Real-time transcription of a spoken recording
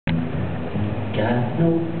Got no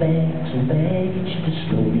bags and baggage to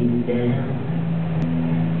slow me down.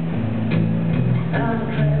 I'm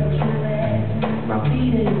traveling so fast, my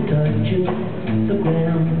feet ain't touching the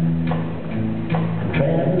ground. I'm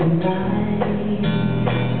traveling light,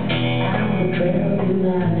 I'm a traveling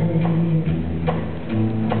light.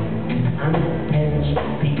 I'm at Penn's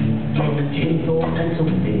Peak in the gym for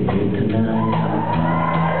Pennsylvania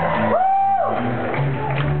tonight.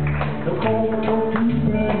 The cold don't too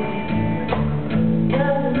bright.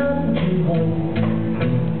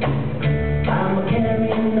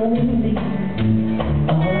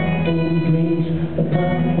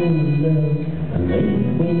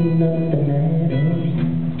 When nothing matters,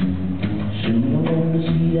 soon I want to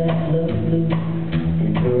see that love blue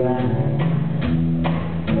in her eyes.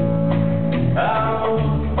 I'm a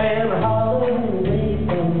hollow away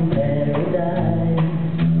from paradise.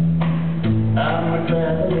 I'm a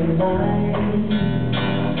traveling light.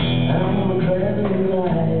 I'm a traveling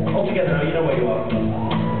light. All together now, you know where you are.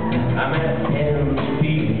 I'm at Penn's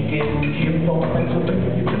Peak in Chippewa,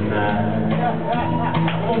 Pennsylvania tonight.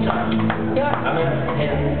 One more time. I'm at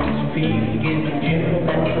Penn's Peak in Chippewa,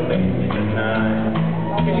 Pennsylvania tonight.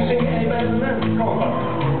 Can you sing any better than that? Come on,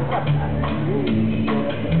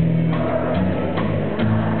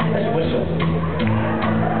 let's whistle.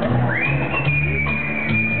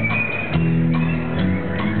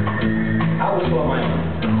 I'll whistle on my own.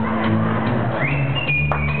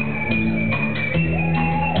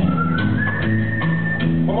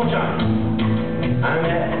 One more time. I'm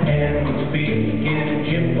at Penn's Peak in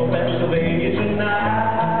Chippewa, Pennsylvania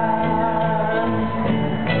tonight.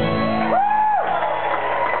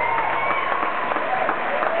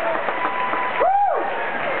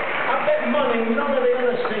 I bet money none of the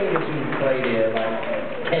other singers who played here,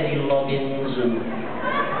 like Kenny Loggins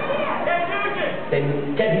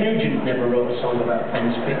and Ted Nugent never wrote a song about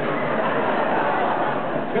Penn's Peak.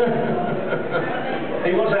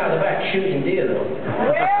 He was out of the back shooting deer though. It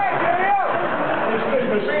was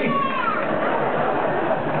Christmas Eve.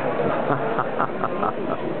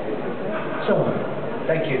 So,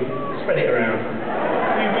 thank you. Spread it around.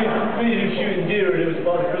 We were shooting deer and it was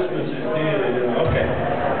Father Christmas's deer. Okay.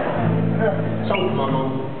 Song for my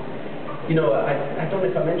mum. You know, I don't know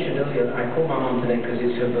if I mentioned earlier, I called my mum today because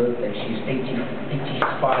it's her birthday. She's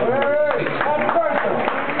 85. Happy birthday!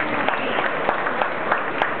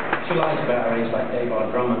 She lies about her age like Dave, our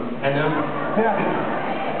drummer. And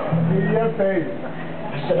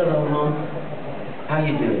I said, hello, Mum. How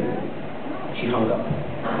you doing? She hung up.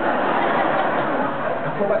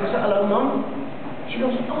 I called back and said, hello, Mum. She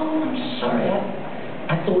goes, oh, I'm sorry.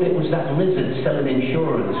 I thought it was that lizard selling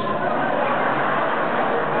insurance.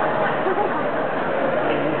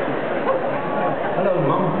 Hello,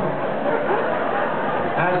 Mum.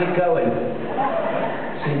 How's it going?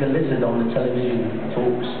 See, the lizard on the television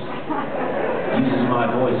talks, uses my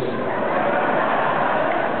voice.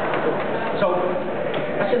 So,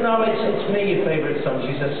 I said, no, it's me, your favourite son.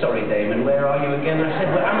 She says, sorry, Damon, where are you again? I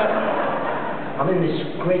said, well, I'm in this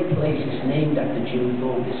great place. It's named after Jim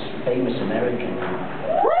Thorpe, this famous American.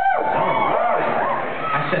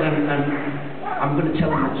 I said, I'm going to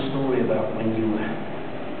tell you a story about when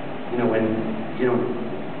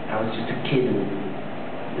I was just a kid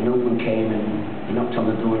and Milton came and he knocked on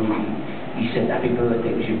the door and he said, happy birthday,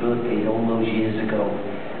 it was your birthday all those years ago.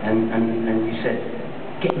 And he said,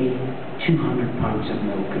 get me 200 pints of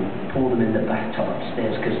milk and pour them in the bathtub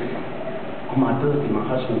upstairs, because on my birthday my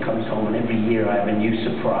husband comes home and every year I have a new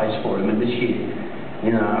surprise for him, and this year,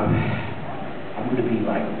 you know, I'm going to be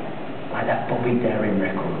like that Bobby Darin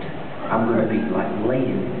record. I'm going to be like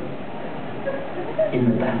laying in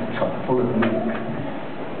the bathtub full of milk.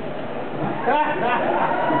 He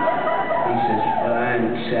says, well,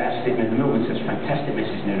 and she asked him in the middle and says, fantastic,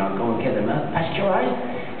 Mrs. Noon, I'll go and get them out. Pasteurized?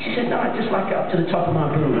 She said, no, I just like it up to the top of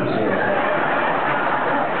my boobs.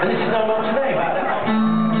 And this is how I'm today.